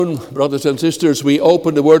Brothers and sisters, we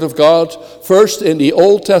open the Word of God first in the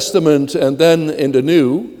Old Testament and then in the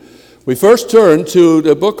New. We first turn to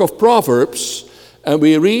the book of Proverbs, and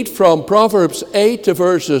we read from Proverbs 8 to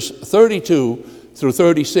verses 32 through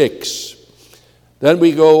 36. Then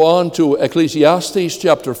we go on to Ecclesiastes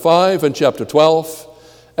chapter 5 and chapter 12,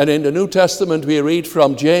 and in the New Testament we read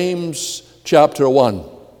from James chapter 1.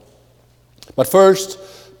 But first,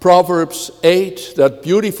 Proverbs 8, that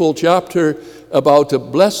beautiful chapter about the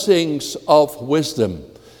blessings of wisdom.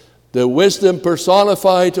 The wisdom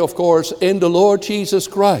personified, of course, in the Lord Jesus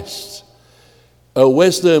Christ. A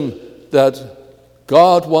wisdom that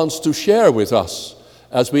God wants to share with us.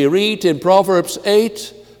 As we read in Proverbs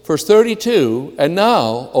 8, verse 32, "And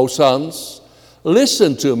now, O sons,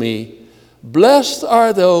 listen to me. Blessed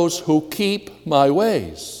are those who keep my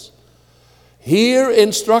ways. Hear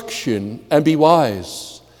instruction and be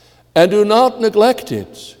wise, and do not neglect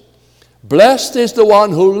it. Blessed is the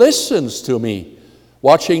one who listens to me,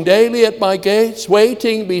 watching daily at my gates,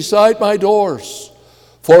 waiting beside my doors.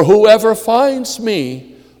 For whoever finds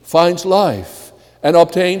me finds life and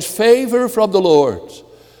obtains favor from the Lord.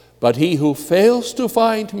 But he who fails to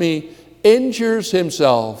find me injures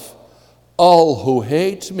himself. All who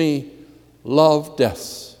hate me love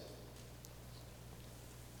death."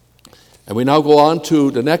 And we now go on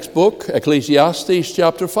to the next book, Ecclesiastes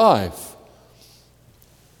chapter 5.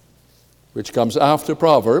 Which comes after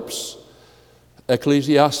Proverbs.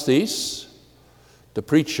 Ecclesiastes, the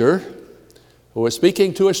preacher who is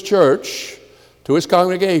speaking to his church, to his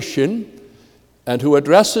congregation, and who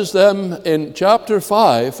addresses them in chapter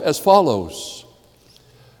 5 as follows: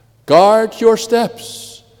 "Guard your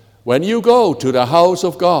steps when you go to the house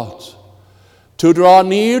of God. To draw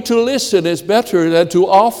near to listen is better than to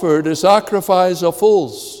offer the sacrifice of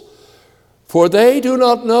fools, for they do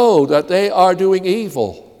not know that they are doing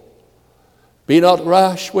evil. Be not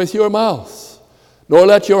rash with your mouth, nor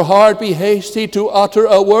let your heart be hasty to utter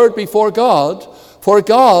a word before God, for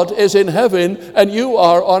God is in heaven and you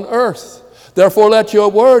are on earth. Therefore let your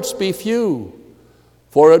words be few,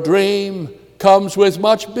 for a dream comes with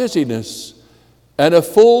much busyness, and a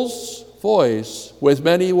fool's voice with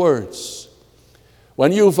many words.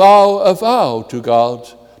 When you vow a vow to God,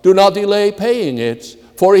 do not delay paying it,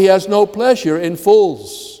 for he has no pleasure in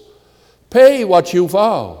fools. Pay what you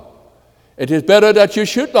vow. It is better that you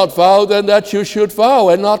should not vow than that you should vow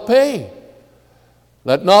and not pay.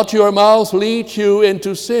 Let not your mouth lead you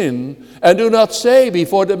into sin, and do not say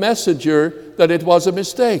before the messenger that it was a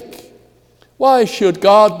mistake. Why should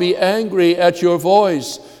God be angry at your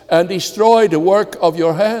voice and destroy the work of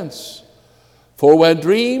your hands? For when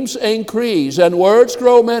dreams increase and words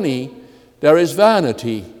grow many, there is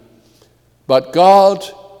vanity. But God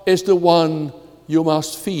is the one you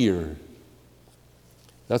must fear."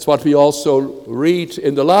 That's what we also read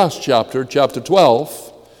in the last chapter, chapter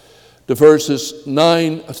 12, the verses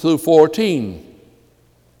 9 through 14.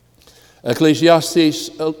 Ecclesiastes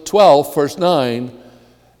 12, verse 9,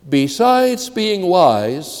 "Besides being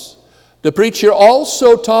wise, the preacher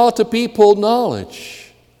also taught the people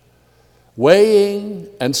knowledge, weighing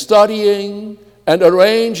and studying and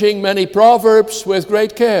arranging many proverbs with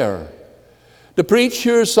great care. The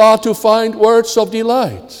preacher sought to find words of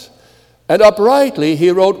delight, and uprightly he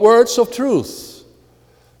wrote words of truth.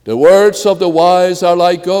 The words of the wise are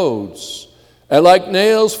like goads, and like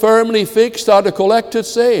nails firmly fixed are the collected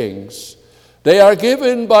sayings. They are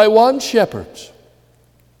given by one shepherd.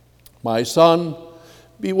 My son,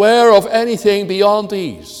 beware of anything beyond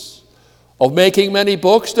these. Of making many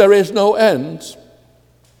books there is no end,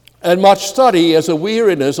 and much study is a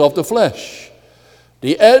weariness of the flesh.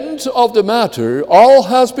 The end of the matter, all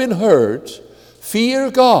has been heard. Fear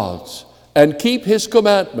God and keep his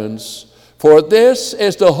commandments, for this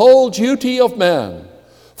is the whole duty of man.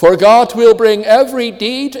 For God will bring every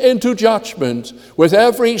deed into judgment with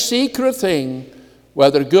every secret thing,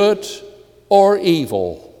 whether good or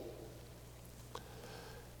evil."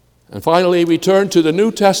 And finally, we turn to the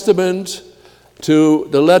New Testament, to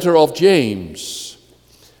the letter of James.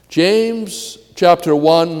 James chapter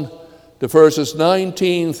 1, the verses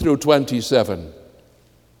 19 through 27.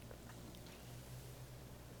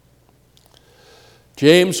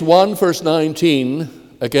 James 1, verse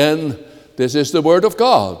 19, again, this is the word of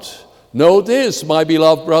God. "Know this, my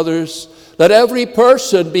beloved brothers, let every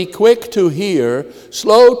person be quick to hear,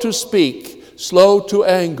 slow to speak, slow to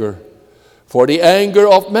anger. For the anger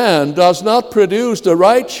of man does not produce the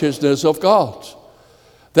righteousness of God.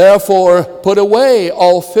 Therefore, put away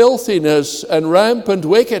all filthiness and rampant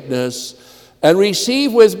wickedness, and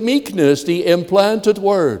receive with meekness the implanted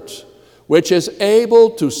word, which is able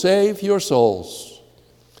to save your souls.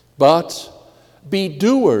 But Be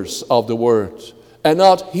doers of the word, and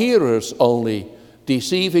not hearers only,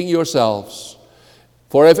 deceiving yourselves.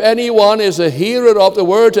 For if anyone is a hearer of the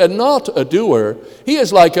word and not a doer, he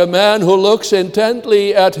is like a man who looks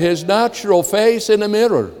intently at his natural face in a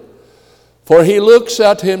mirror. For he looks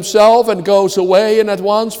at himself and goes away and at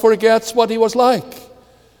once forgets what he was like.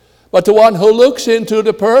 But the one who looks into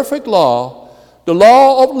the perfect law, the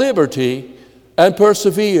law of liberty, and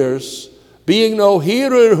perseveres, being no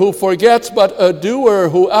hearer who forgets, but a doer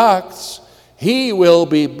who acts, he will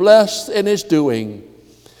be blessed in his doing.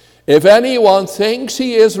 If anyone thinks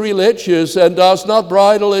he is religious and does not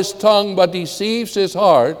bridle his tongue but deceives his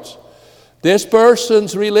heart, this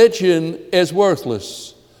person's religion is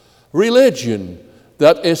worthless. Religion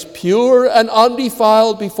that is pure and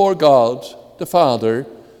undefiled before God, the Father,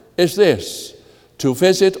 is this: to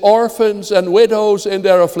visit orphans and widows in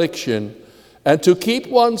their affliction, and to keep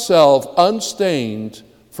oneself unstained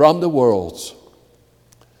from the world.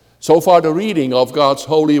 So far the reading of God's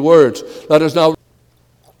holy word. Let us now.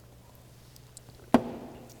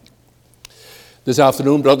 This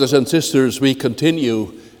afternoon, brothers and sisters, we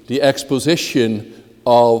continue the exposition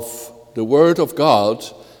of the Word of God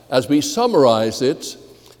as we summarize it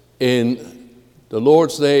in the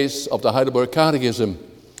Lord's Days of the Heidelberg Catechism.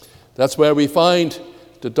 That's where we find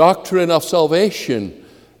the doctrine of salvation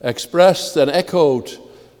expressed and echoed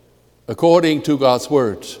according to God's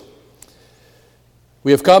Word.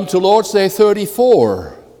 We have come to Lord's Day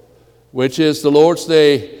 34, which is the Lord's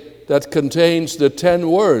Day that contains the 10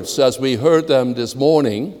 words as we heard them this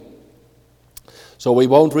morning. So we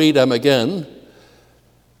won't read them again,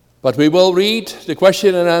 but we will read the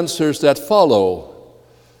question and answers that follow.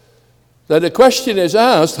 Then the question is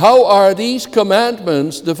asked, how are these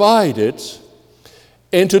commandments divided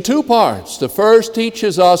into two parts? The first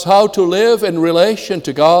teaches us how to live in relation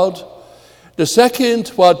to God. The second,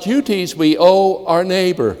 what duties we owe our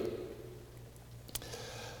neighbor.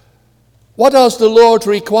 What does the Lord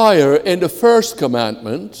require in the first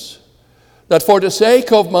commandment? That for the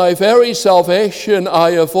sake of my very salvation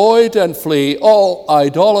I avoid and flee all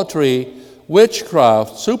idolatry,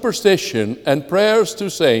 witchcraft, superstition, and prayers to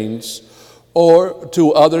saints or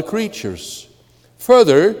to other creatures.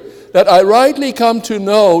 Further, that I rightly come to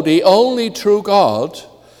know the only true God,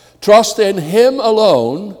 trust in Him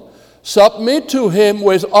alone, submit to Him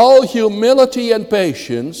with all humility and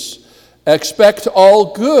patience, expect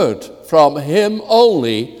all good from Him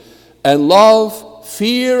only, and love,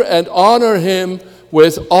 fear, and honor Him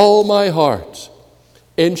with all my heart.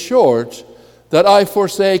 In short, that I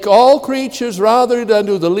forsake all creatures rather than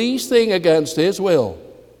do the least thing against His will.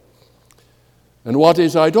 And what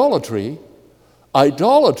is idolatry?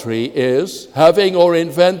 Idolatry is having or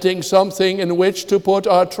inventing something in which to put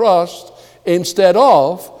our trust instead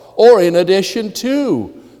of or in addition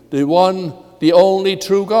to the only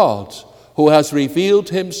true God, who has revealed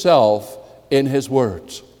Himself in His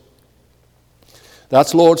Word.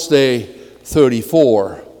 That's Lord's Day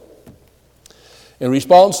 34. In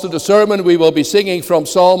response to the sermon, we will be singing from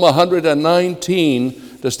Psalm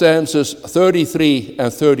 119, the stanzas 33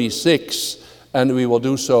 and 36, and we will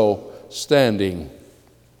do so standing.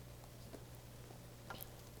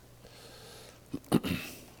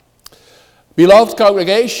 Beloved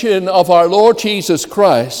congregation of our Lord Jesus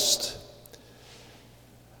Christ,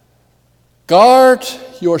 guard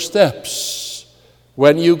your steps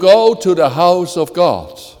when you go to the house of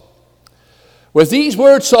God. With these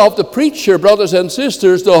words of the preacher, brothers and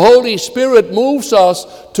sisters, the Holy Spirit moves us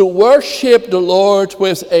to worship the Lord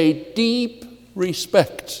with a deep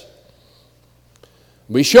respect.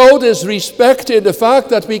 We show this respect in the fact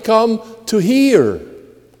that we come to hear,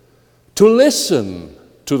 to listen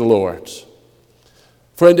to the Lord.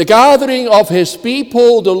 For in the gathering of His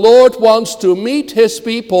people, the Lord wants to meet His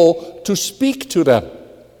people to speak to them.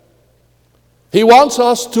 He wants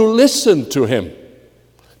us to listen to Him,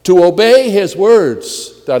 to obey His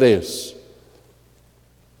words, that is.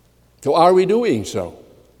 So are we doing so?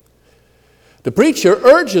 The preacher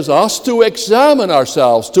urges us to examine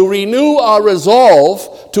ourselves, to renew our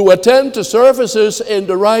resolve to attend to services in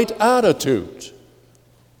the right attitude.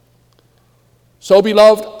 So,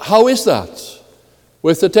 beloved, how is that?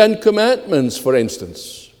 With the 10 Commandments, for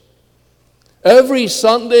instance. Every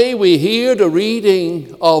Sunday we hear the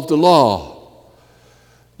reading of the law.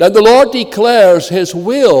 Then the Lord declares His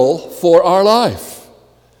will for our life.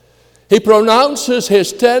 He pronounces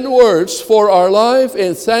His 10 words for our life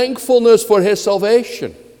in thankfulness for His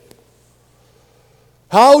salvation.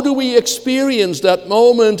 How do we experience that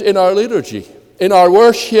moment in our liturgy, in our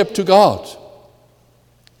worship to God?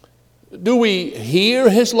 Do we hear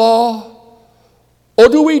His law, or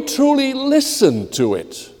do we truly listen to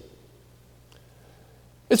it?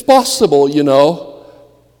 It's possible,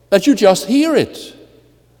 that you just hear it.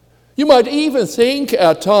 You might even think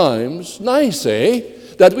at times, nice,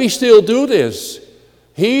 that we still do this.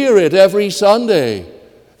 Hear it every Sunday.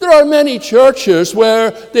 There are many churches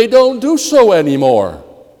where they don't do so anymore.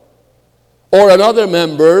 Or another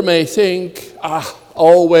member may think,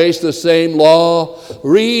 always the same law,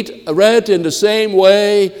 read in the same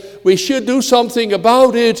way. We should do something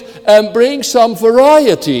about it and bring some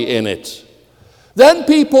variety in it. Then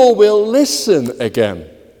people will listen again.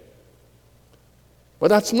 But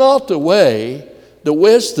that's not the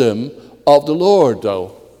wisdom of the Lord,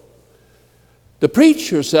 though. The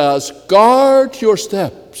preacher says, guard your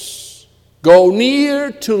steps. Go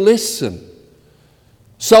near to listen.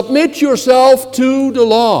 Submit yourself to the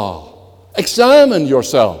law. Examine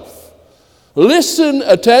yourself. Listen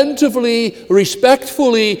attentively,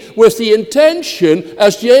 respectfully, with the intention,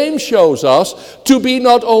 as James shows us, to be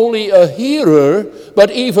not only a hearer,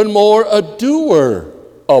 but even more a doer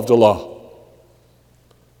of the law.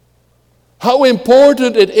 How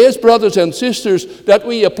important it is, brothers and sisters, that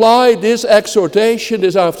we apply this exhortation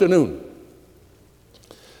this afternoon.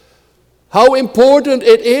 How important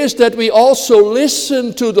it is that we also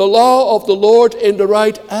listen to the law of the Lord in the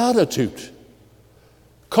right attitude,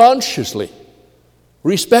 consciously,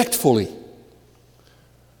 respectfully.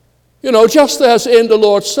 Just as in the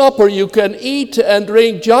Lord's Supper you can eat and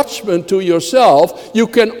drink judgment to yourself, you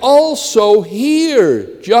can also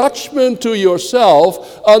hear judgment to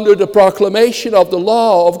yourself under the proclamation of the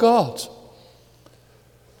law of God.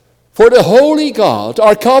 For the holy God,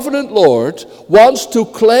 our covenant Lord, wants to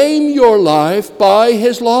claim your life by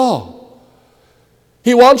His law.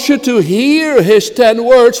 He wants you to hear His 10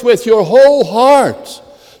 words with your whole heart,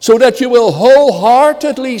 so that you will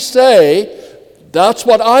wholeheartedly say, that's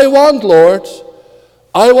what I want, Lord.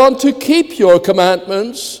 I want to keep your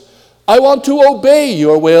commandments. I want to obey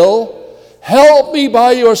your will. Help me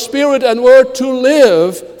by your Spirit and word to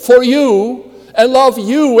live for you and love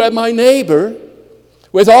you and my neighbor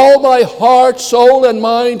with all my heart, soul, and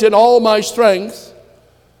mind and all my strength.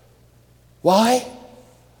 Why?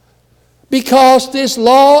 Because this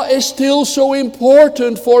law is still so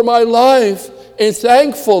important for my life in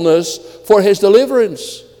thankfulness for His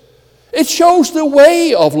deliverance. It shows the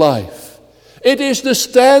way of life. It is the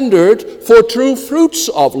standard for true fruits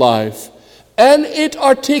of life. And it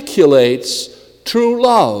articulates true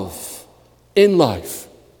love in life.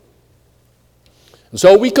 And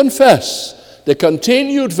so we confess the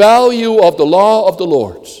continued value of the law of the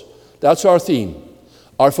Lord. That's our theme,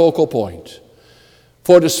 our focal point.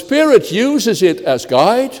 For the Spirit uses it as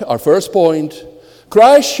guide, our first point.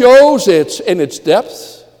 Christ shows it in its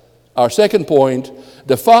depth, our second point.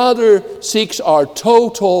 The Father seeks our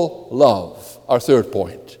total love, our third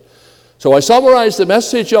point. So I summarize the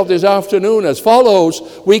message of this afternoon as follows.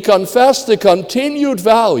 We confess the continued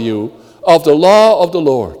value of the law of the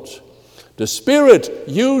Lord. The Spirit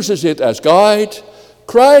uses it as guide.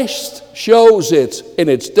 Christ shows it in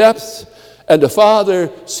its depth. And the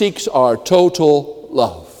Father seeks our total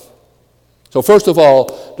love. So first of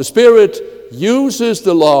all, the Spirit uses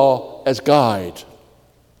the law as guide.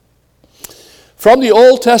 From the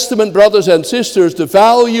Old Testament, brothers and sisters, the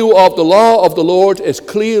value of the law of the Lord is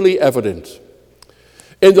clearly evident.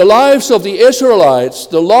 In the lives of the Israelites,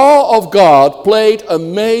 the law of God played a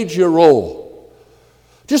major role.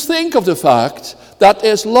 Just think of the fact that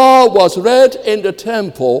His law was read in the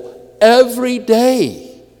temple every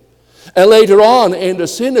day, and later on in the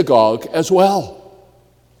synagogue as well.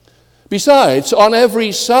 Besides, on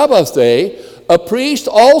every Sabbath day, a priest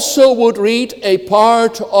also would read a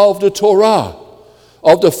part of the Torah,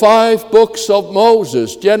 of the 5 books of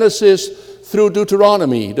Moses, Genesis through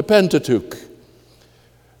Deuteronomy, the Pentateuch.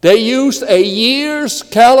 They used a year's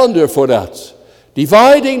calendar for that,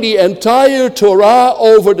 dividing the entire Torah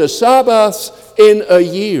over the Sabbaths in a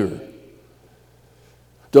year.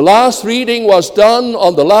 The last reading was done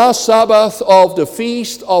on the last Sabbath of the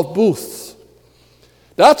Feast of Booths.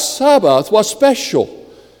 That Sabbath was special,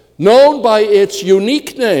 known by its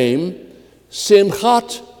unique name,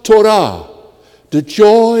 Simchat Torah, the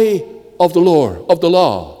joy of the Lord, of the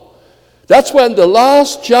law. That's when the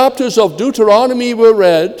last chapters of Deuteronomy were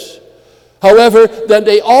read. However, then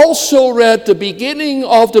they also read the beginning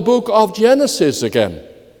of the book of Genesis again.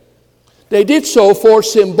 They did so for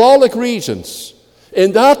symbolic reasons.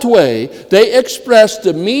 In that way, they expressed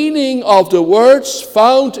the meaning of the words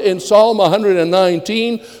found in Psalm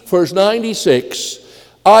 119, verse 96.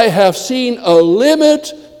 I have seen a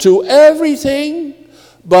limit to everything,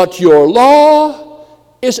 but your law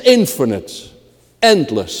is infinite,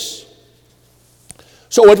 endless.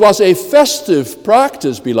 So it was a festive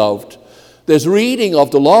practice, beloved, this reading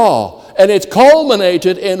of the law, and it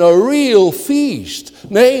culminated in a real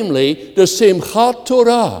feast, namely the Simchat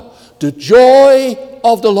Torah, the joy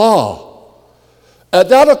of the law. At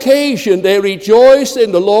that occasion, they rejoiced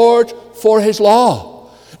in the Lord for his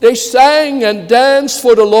law. They sang and danced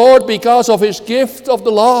for the Lord because of his gift of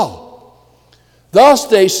the law. Thus,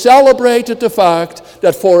 they celebrated the fact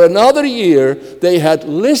that for another year they had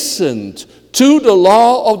listened to the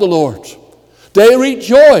law of the Lord. They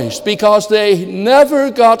rejoiced because they never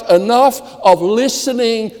got enough of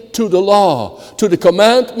listening to the law, to the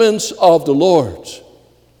commandments of the Lord.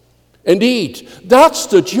 Indeed, that's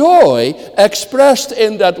the joy expressed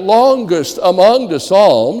in that longest among the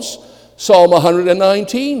Psalms, Psalm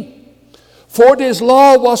 119. For this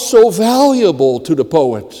law was so valuable to the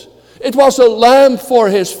poet. It was a lamp for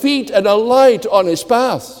his feet and a light on his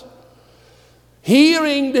path.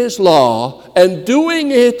 Hearing this law and doing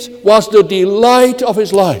it was the delight of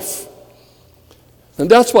his life. And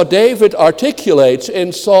that's what David articulates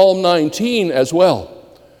in Psalm 19 as well.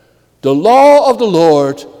 The law of the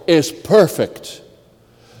Lord is perfect,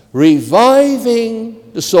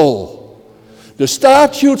 reviving the soul. The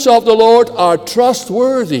statutes of the Lord are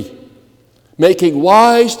trustworthy, making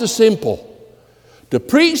wise the simple. The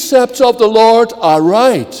precepts of the Lord are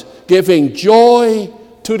right, giving joy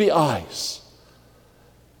to the eyes.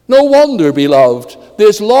 No wonder, beloved,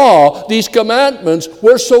 this law, these commandments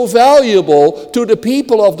were so valuable to the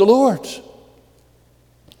people of the Lord.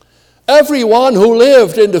 Everyone who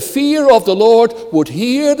lived in the fear of the Lord would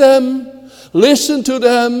hear them, listen to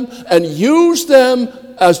them, and use them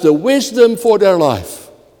as the wisdom for their life.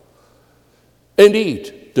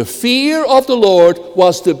 Indeed, the fear of the Lord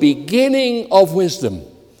was the beginning of wisdom,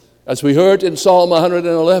 as we heard in Psalm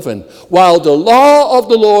 111, while the law of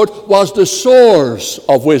the Lord was the source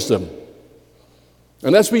of wisdom.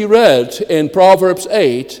 And as we read in Proverbs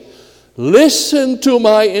 8, listen to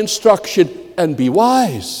my instruction and be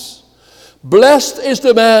wise. Blessed is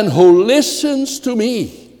the man who listens to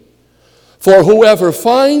me. For whoever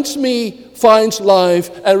finds me finds life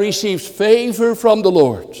and receives favor from the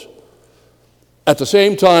Lord. At the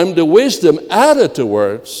same time, the wisdom added the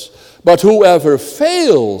words, but whoever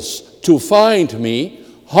fails to find me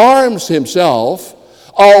harms himself.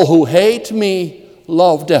 All who hate me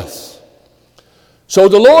love death. So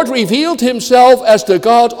the Lord revealed himself as the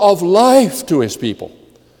God of life to his people.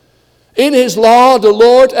 In his law, the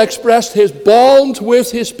Lord expressed his bond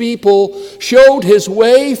with his people, showed his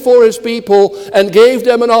way for his people, and gave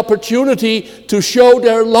them an opportunity to show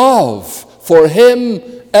their love for him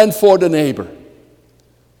and for the neighbor.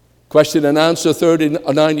 Question and answer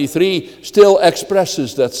 93 still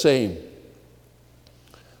expresses that same.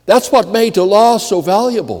 That's what made the law so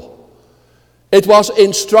valuable. It was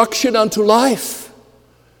instruction unto life,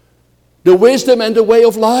 the wisdom and the way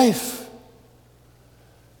of life.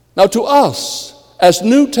 Now to us, as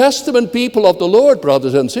New Testament people of the Lord,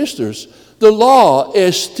 brothers and sisters, the law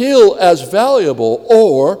is still as valuable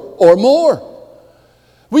or more.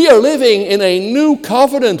 We are living in a new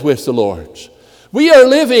covenant with the Lord. We are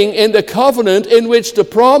living in the covenant in which the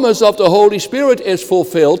promise of the Holy Spirit is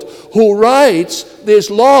fulfilled, who writes this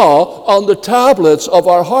law on the tablets of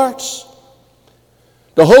our hearts.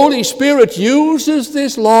 The Holy Spirit uses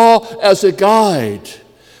this law as a guide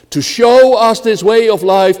to show us this way of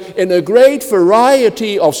life in a great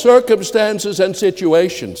variety of circumstances and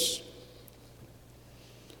situations.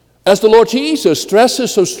 As the Lord Jesus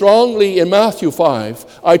stresses so strongly in Matthew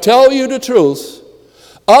 5, I tell you the truth,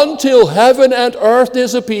 until heaven and earth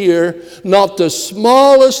disappear, not the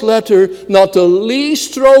smallest letter, not the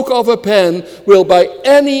least stroke of a pen will by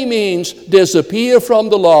any means disappear from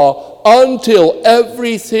the law until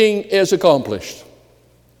everything is accomplished.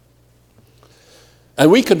 And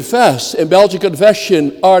we confess in Belgian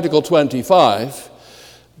Confession, Article 25,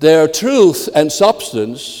 their truth and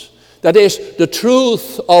substance, that is, the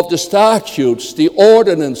truth of the statutes, the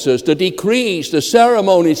ordinances, the decrees, the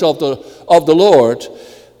ceremonies of the Lord,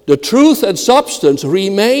 the truth and substance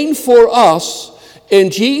remain for us in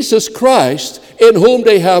Jesus Christ, in whom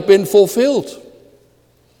they have been fulfilled.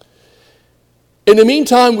 In the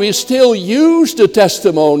meantime, we still use the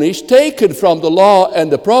testimonies taken from the law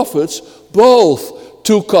and the prophets, both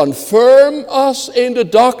to confirm us in the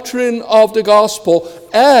doctrine of the gospel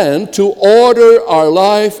and to order our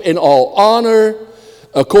life in all honor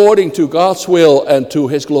according to God's will and to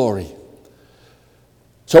his glory.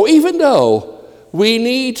 So even though we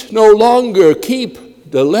need no longer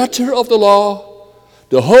keep the letter of the law,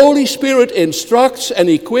 the Holy Spirit instructs and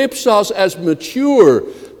equips us as mature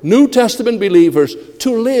New Testament believers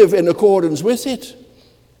to live in accordance with it.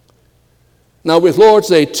 Now with Lord's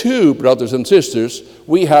Day 2, brothers and sisters,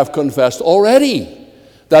 we have confessed already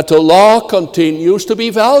that the law continues to be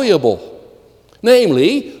valuable,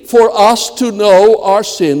 namely, for us to know our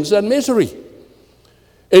sins and misery.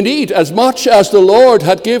 Indeed, as much as the Lord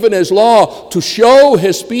had given his law to show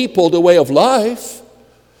his people the way of life,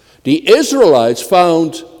 the Israelites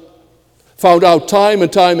found out time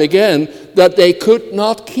and time again that they could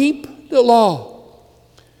not keep the law.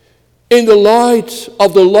 In the light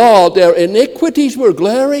of the law, their iniquities were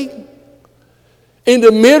glaring. In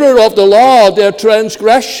the mirror of the law, their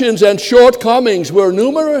transgressions and shortcomings were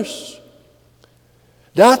numerous.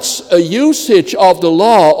 That's a usage of the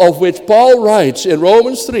law of which Paul writes in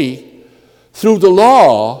Romans 3. Through the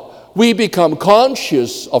law, we become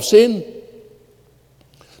conscious of sin.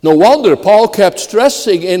 No wonder Paul kept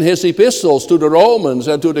stressing in his epistles to the Romans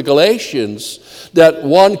and to the Galatians that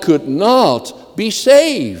one could not be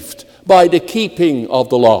saved by the keeping of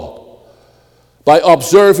the law. By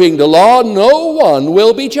observing the law, no one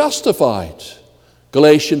will be justified.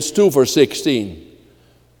 Galatians 2 verse 16.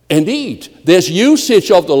 Indeed, this usage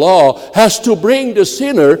of the law has to bring the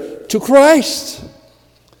sinner to Christ.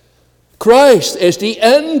 Christ is the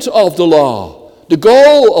end of the law, the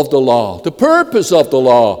goal of the law, the purpose of the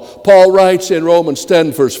law. Paul writes in Romans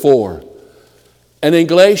 10 verse 4. And in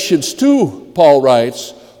Galatians 2, Paul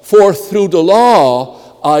writes, "For through the law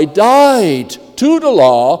I died to the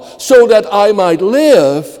law so that I might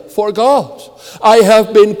live for God. I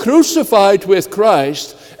have been crucified with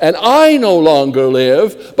Christ, and I no longer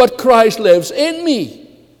live, but Christ lives in me."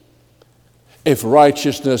 If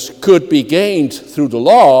righteousness could be gained through the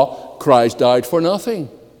law, Christ died for nothing.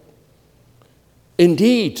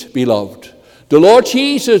 Indeed, beloved, the Lord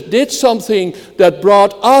Jesus did something that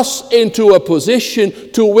brought us into a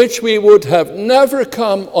position to which we would have never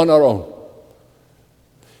come on our own.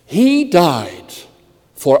 He died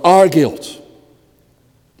for our guilt.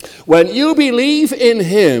 When you believe in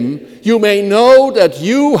him, you may know that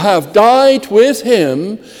you have died with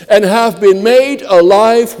him and have been made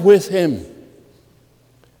alive with him.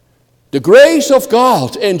 The grace of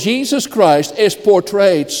God in Jesus Christ is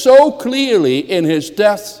portrayed so clearly in his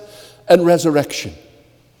death and resurrection.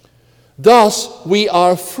 Thus, we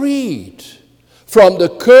are freed from the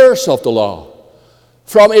curse of the law,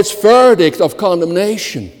 from its verdict of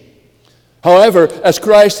condemnation. However, as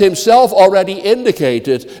Christ himself already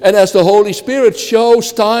indicated, and as the Holy Spirit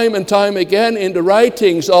shows time and time again in the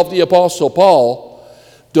writings of the Apostle Paul,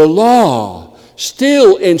 the law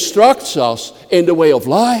still instructs us in the way of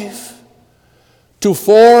life, to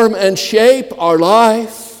form and shape our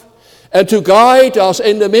life, and to guide us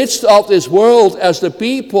in the midst of this world as the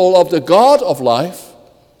people of the God of life,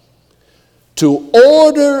 to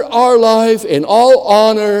order our life in all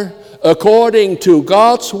honor according to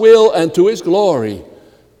God's will and to his glory.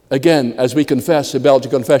 Again, as we confess in Belgian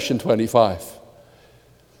Confession 25.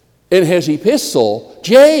 In his epistle,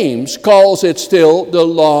 James calls it still the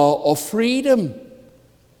law of freedom.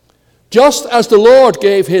 Just as the Lord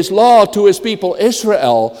gave his law to his people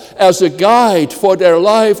Israel as a guide for their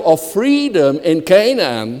life of freedom in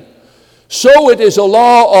Canaan, so it is a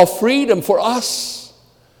law of freedom for us.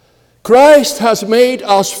 Christ has made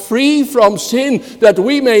us free from sin that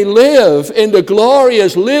we may live in the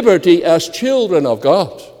glorious liberty as children of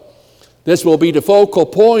God. This will be the focal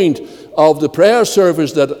point of the prayer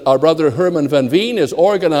service that our brother Herman van Veen is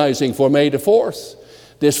organizing for May the 4th.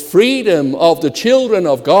 This freedom of the children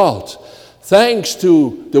of God, thanks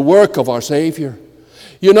to the work of our Savior.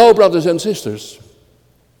 You know, brothers and sisters,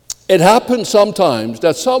 it happens sometimes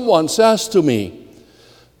that someone says to me,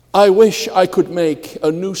 "I wish I could make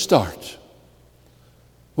a new start."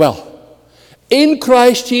 Well, in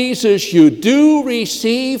Christ Jesus you do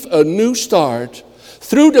receive a new start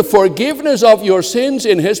through the forgiveness of your sins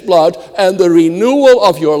in his blood and the renewal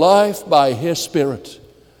of your life by his Spirit.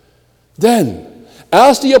 Then,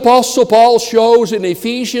 as the Apostle Paul shows in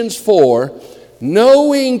Ephesians 4,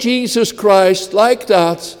 knowing Jesus Christ like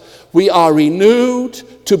that, we are renewed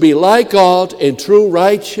to be like God in true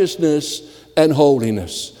righteousness and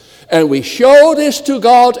holiness. And we show this to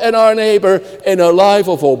God and our neighbor in a life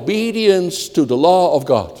of obedience to the law of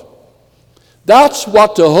God. That's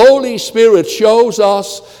what the Holy Spirit shows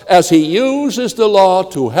us as he uses the law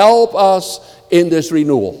to help us in this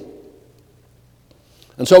renewal.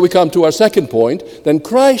 And so we come to our second point. Then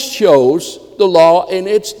Christ shows the law in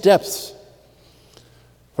its depth.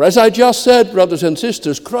 For as I just said, brothers and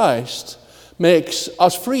sisters, Christ makes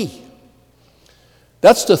us free.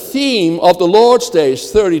 That's the theme of the Lord's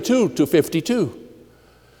Days 32 to 52.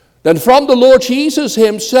 Then from the Lord Jesus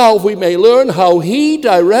himself we may learn how he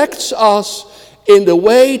directs us in the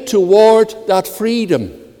way toward that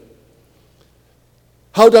freedom.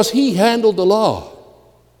 How does he handle the law?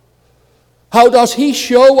 How does he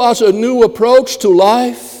show us a new approach to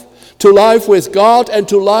life with God and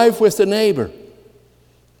to life with the neighbor?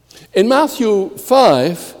 In Matthew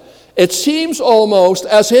 5, it seems almost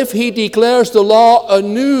as if he declares the law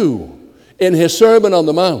anew in his Sermon on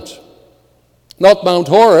the Mount. Not Mount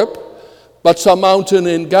Horeb, but some mountain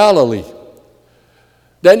in Galilee.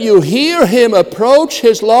 Then you hear him approach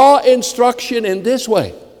his law instruction in this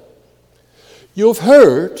way. You've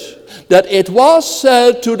heard that it was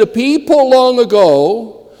said to the people long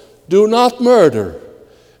ago, do not murder,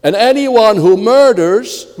 and anyone who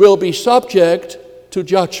murders will be subject to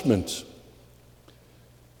judgment.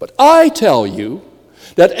 But I tell you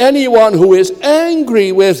that anyone who is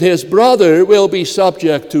angry with his brother will be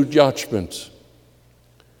subject to judgment.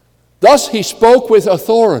 Thus he spoke with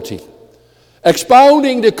authority,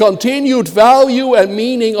 expounding the continued value and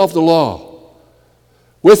meaning of the law.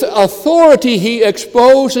 With authority he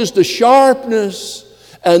exposes the sharpness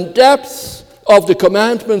and depth of the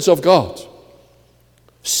commandments of God.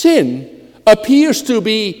 Sin appears to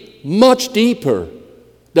be much deeper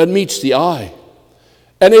than meets the eye,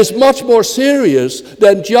 and is much more serious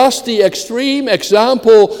than just the extreme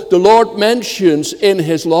example the Lord mentions in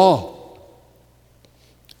his law.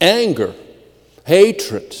 Anger,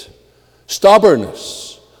 hatred,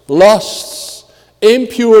 stubbornness, lusts,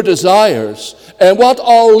 impure desires, and what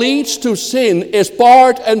all leads to sin is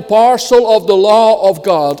part and parcel of the law of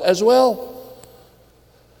God as well.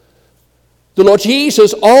 The Lord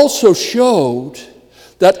Jesus also showed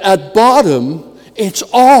that at bottom it's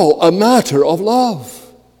all a matter of love.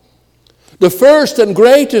 The first and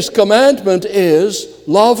greatest commandment is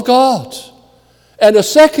love God. And the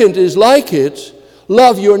second is like it,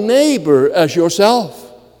 love your neighbor as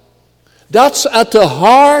yourself. That's at the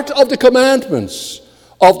heart of the commandments,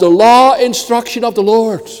 of the law instruction of the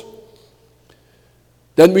Lord.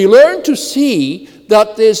 Then we learn to see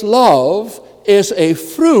that this love is a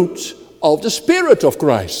fruit of the Spirit of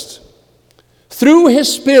Christ. Through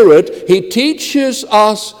his Spirit, he teaches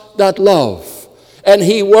us that love, and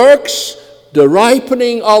he works the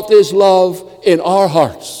ripening of this love in our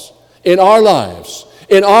hearts, in our lives,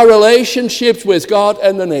 in our relationships with God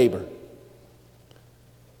and the neighbor.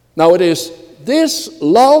 Now it is this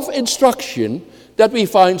love instruction that we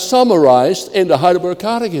find summarized in the Heidelberg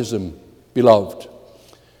Catechism, beloved.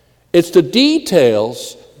 It's the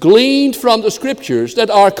details gleaned from the Scriptures that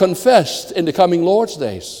are confessed in the coming Lord's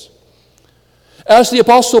days. As the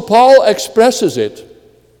Apostle Paul expresses it,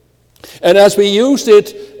 and as we used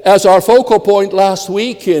it as our focal point last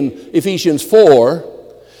week in Ephesians 4,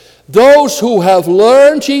 those who have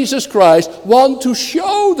learned Jesus Christ want to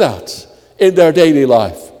show that in their daily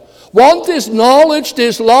life. Want this knowledge,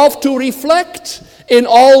 this love to reflect in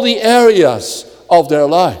all the areas of their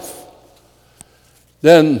life.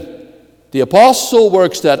 Then the apostle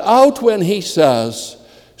works that out when he says,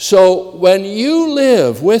 so when you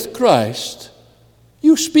live with Christ,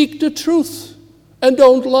 you speak the truth and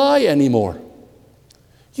don't lie anymore.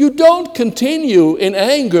 You don't continue in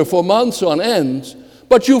anger for months on end,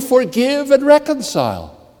 but you forgive and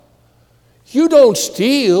reconcile. You don't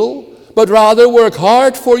steal, but rather work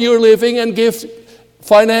hard for your living and give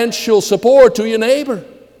financial support to your neighbor.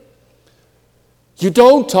 You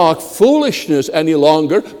don't talk foolishness any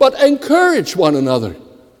longer, but encourage one another.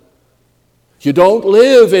 You don't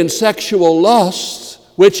live in sexual lust,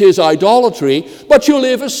 which is idolatry, but you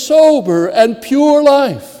live a sober and pure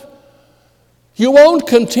life. You won't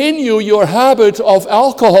continue your habit of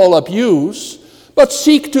alcohol abuse, but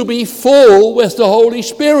seek to be full with the Holy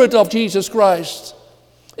Spirit of Jesus Christ.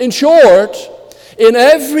 In short, in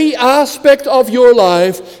every aspect of your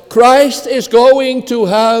life, Christ is going to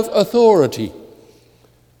have authority.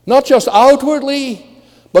 Not just outwardly,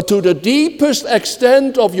 but to the deepest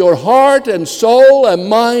extent of your heart and soul and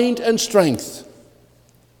mind and strength.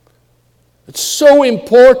 It's so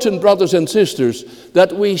important, brothers and sisters,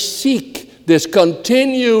 that we seek this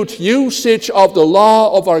continued usage of the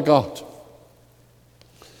law of our God.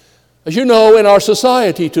 As you know, in our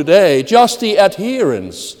society today, just the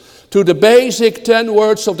adherence to the basic 10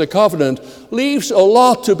 words of the covenant leaves a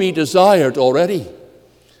lot to be desired already.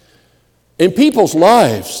 In people's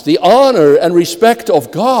lives, the honor and respect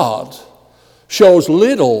of God shows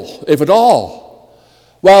little, if at all,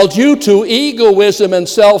 while due to egoism and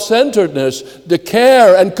self-centeredness, the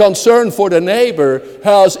care and concern for the neighbor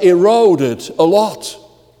has eroded a lot.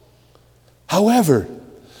 However,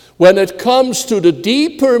 when it comes to the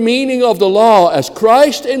deeper meaning of the law as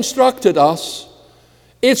Christ instructed us,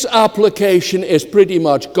 its application is pretty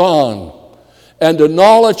much gone, and the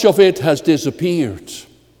knowledge of it has disappeared.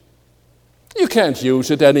 You can't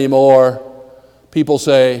use it anymore People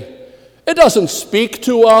say, it doesn't speak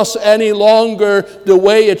to us any longer the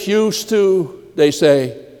way it used to. They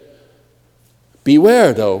say,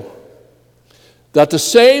 beware though, that the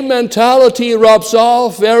same mentality rubs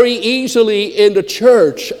off very easily in the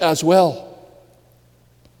church as well.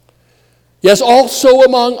 Yes, also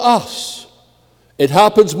among us, it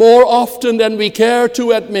happens more often than we care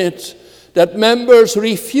to admit that members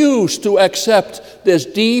refuse to accept this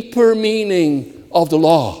deeper meaning of the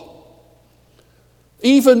law.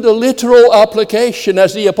 Even the literal application,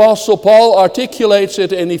 as the Apostle Paul articulates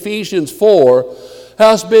it in Ephesians 4,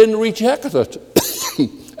 has been rejected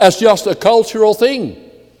as just a cultural thing.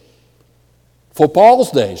 For Paul's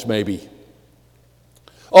days, maybe.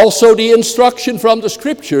 Also, the instruction from the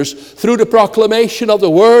Scriptures through the proclamation of the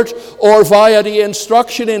Word or via the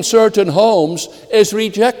instruction in certain homes is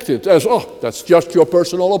rejected as, that's just your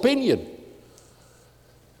personal opinion.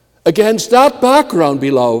 Against that background,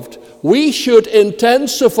 beloved, we should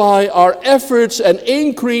intensify our efforts and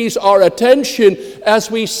increase our attention as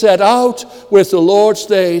we set out with the Lord's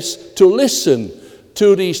days to listen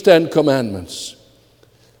to these 10 commandments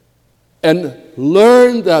and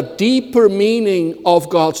learn that deeper meaning of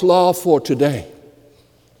God's law for today.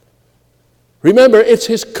 Remember, it's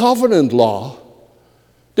His covenant law,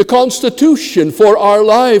 the constitution for our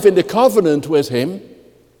life in the covenant with Him.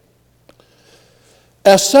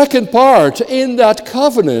 As second part in that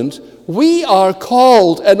covenant, we are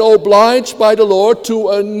called and obliged by the Lord to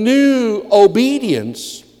a new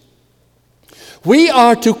obedience. We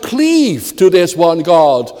are to cleave to this one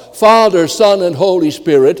God, Father, Son, and Holy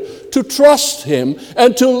Spirit, to trust Him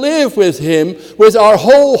and to live with Him with our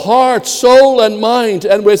whole heart, soul, and mind,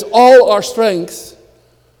 and with all our strength.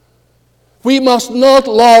 We must not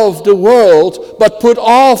love the world, but put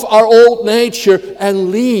off our old nature and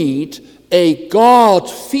lead a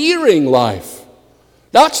God-fearing life.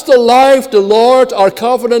 That's the life the Lord, our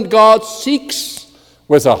covenant God, seeks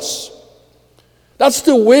with us. That's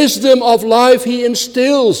the wisdom of life He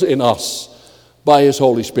instills in us by His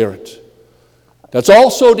Holy Spirit. That's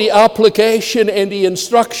also the application and the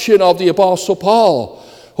instruction of the Apostle Paul,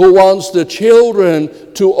 who wants the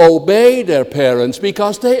children to obey their parents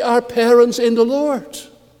because they are parents in the Lord.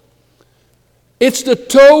 It's the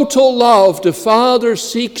total love the Father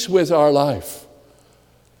seeks with our life.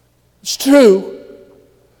 It's true.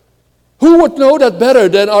 Who would know that better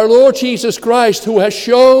than our Lord Jesus Christ, who has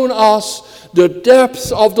shown us the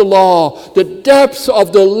depth of the law, the depth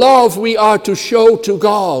of the love we are to show to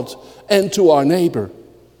God and to our neighbor?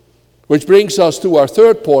 Which brings us to our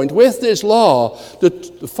third point. With this law, the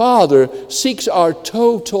Father seeks our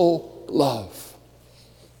total love.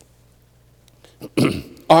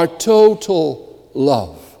 Our total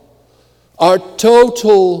love, our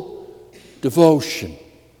total devotion,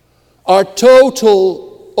 our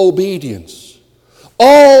total obedience,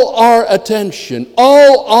 all our attention,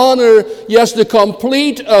 all honor, yes, the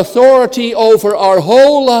complete authority over our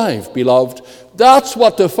whole life, beloved. That's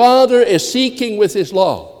what the Father is seeking with His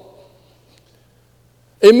law.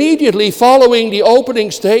 Immediately following the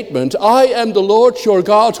opening statement, I am the Lord your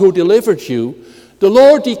God who delivered you, the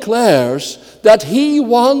Lord declares that He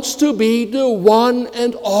wants to be the one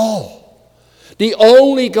and all, the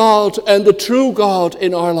only God and the true God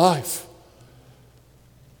in our life.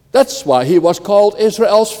 That's why He was called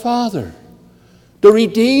Israel's Father, the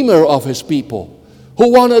Redeemer of His people,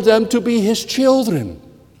 who wanted them to be His children.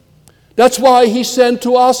 That's why He sent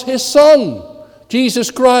to us His Son,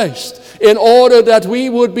 Jesus Christ, in order that we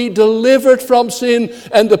would be delivered from sin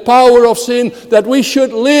and the power of sin, that we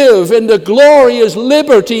should live in the glorious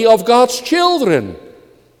liberty of God's children.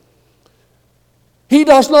 He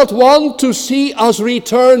does not want to see us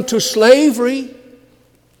return to slavery.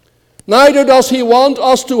 Neither does He want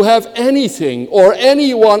us to have anything or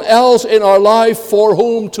anyone else in our life for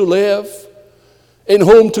whom to live, in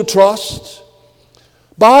whom to trust.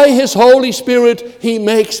 By His Holy Spirit, He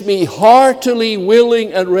makes me heartily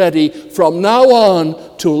willing and ready from now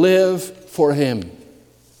on to live for Him.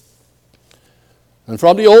 And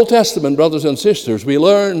from the Old Testament, brothers and sisters, we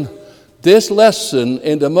learn this lesson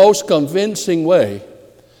in the most convincing way.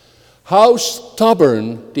 How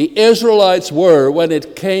stubborn the Israelites were when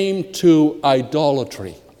it came to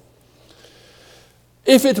idolatry.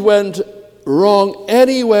 If it went wrong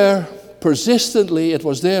anywhere, persistently it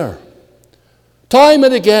was there. Time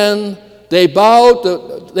and again, they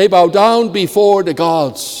bow down before the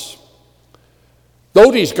gods.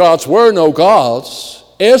 Though these gods were no gods,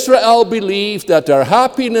 Israel believed that their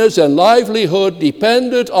happiness and livelihood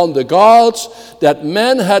depended on the gods that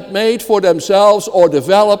men had made for themselves or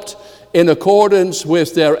developed in accordance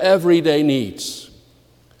with their everyday needs.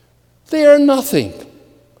 They are nothing.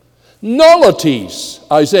 Nullities,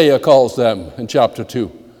 Isaiah calls them in chapter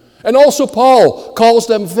 2. And also Paul calls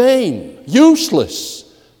them vain,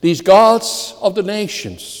 useless, these gods of the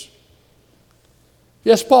nations.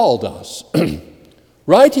 Yes, Paul does,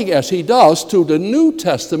 writing as he does to the New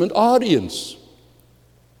Testament audience.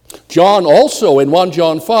 John also, in 1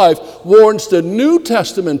 John 5, warns the New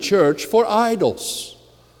Testament church for idols.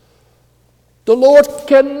 The Lord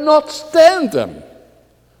cannot stand them.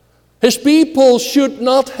 His people should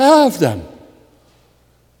not have them.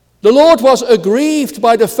 The Lord was aggrieved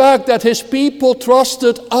by the fact that his people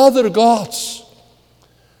trusted other gods.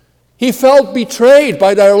 He felt betrayed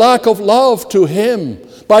by their lack of love to him,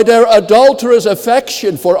 by their adulterous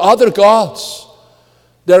affection for other gods,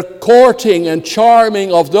 their courting and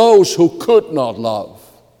charming of those who could not love.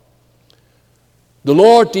 The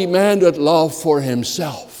Lord demanded love for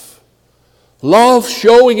himself, love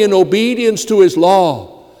showing in obedience to his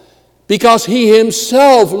law, because he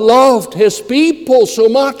himself loved his people so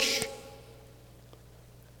much.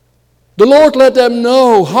 The Lord let them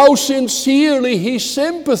know how sincerely he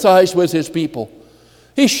sympathized with his people.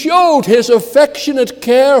 He showed his affectionate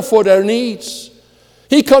care for their needs.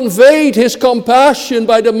 He conveyed his compassion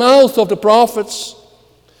by the mouth of the prophets.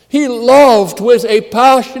 He loved with a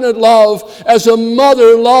passionate love as a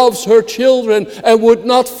mother loves her children and would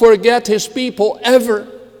not forget his people ever.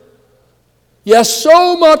 Yes,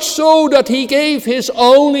 so much so that he gave his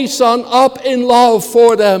only Son up in love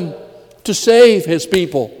for them to save his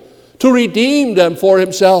people, to redeem them for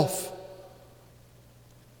himself.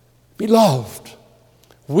 Beloved,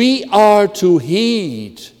 we are to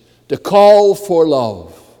heed the call for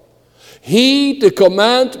love. Heed the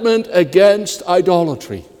commandment against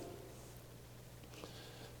idolatry.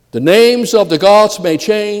 The names of the gods may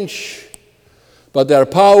change, but their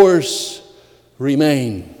powers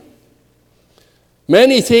remain.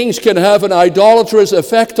 Many things can have an idolatrous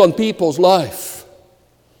effect on people's life.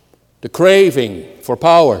 The craving for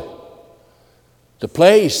power, the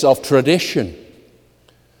place of tradition,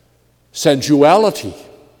 sensuality,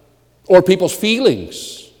 or people's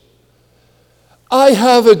feelings. I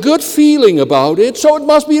have a good feeling about it, so it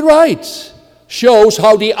must be right. Shows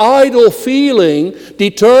how the idol feeling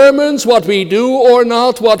determines what we do or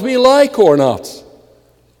not, what we like or not.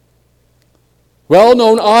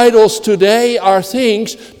 Well-known idols today are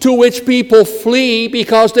things to which people flee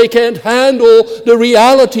because they can't handle the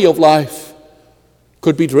reality of life.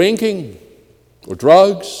 Could be drinking, or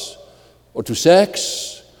drugs, or to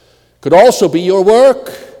sex. Could also be your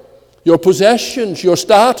work, your possessions, your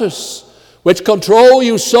status, which control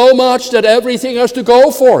you so much that everything has to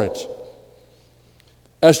go for it.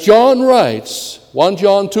 As John writes, 1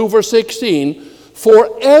 John 2 verse 16,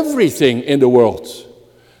 for everything in the world,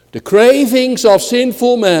 the cravings of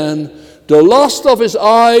sinful man, the lust of his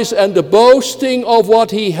eyes, and the boasting of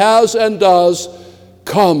what he has and does,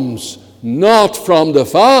 comes not from the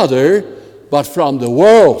Father, but from the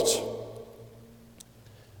world.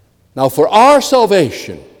 Now, for our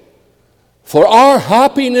salvation, for our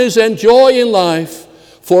happiness and joy in life,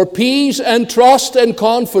 for peace and trust and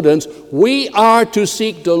confidence, we are to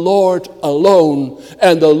seek the Lord alone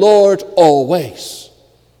and the Lord always.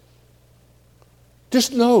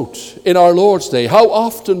 Just note in our Lord's Day how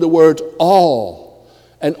often the word all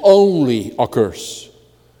and only occurs.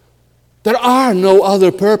 There are no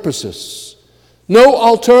other purposes, no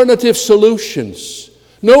alternative solutions,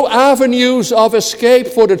 no avenues of escape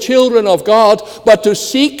for the children of God, but to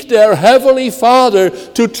seek their Heavenly Father,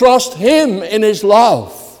 to trust Him in His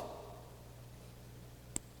love.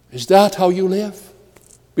 Is that how you live,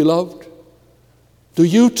 beloved? Do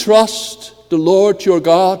you trust the Lord your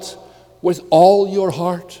God with all your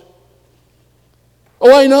heart?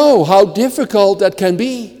 Oh, I know how difficult that can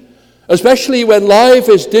be, especially when life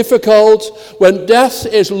is difficult, when death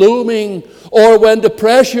is looming, or when the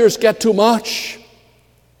pressures get too much.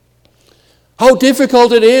 How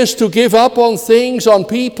difficult it is to give up on things, on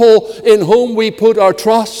people in whom we put our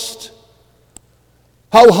trust.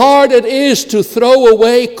 How hard it is to throw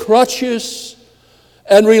away crutches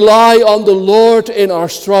and rely on the Lord in our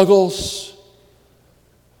struggles.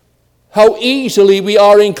 How easily we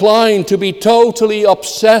are inclined to be totally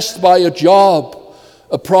obsessed by a job,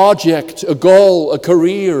 a project, a goal, a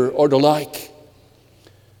career, or the like.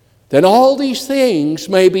 Then all these things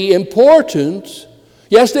may be important.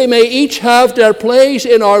 Yes, they may each have their place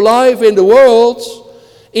in our life in the world,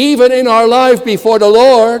 even in our life before the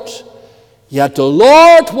Lord. Yet the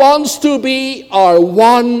Lord wants to be our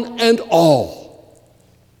one and all.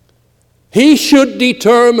 He should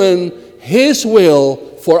determine His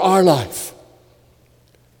will for our life.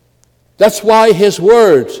 That's why His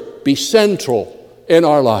word be central in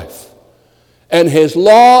our life. and His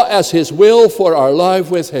law as His will for our life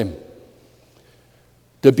with Him.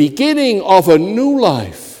 The beginning of a new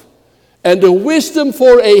life and the wisdom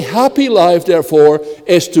for a happy life, therefore,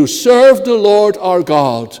 is to serve the Lord our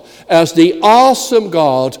God as the awesome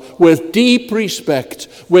God with deep respect,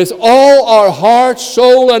 with all our heart,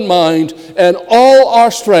 soul, and mind, and all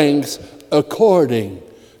our strength according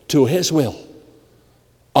to His will.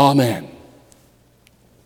 Amen.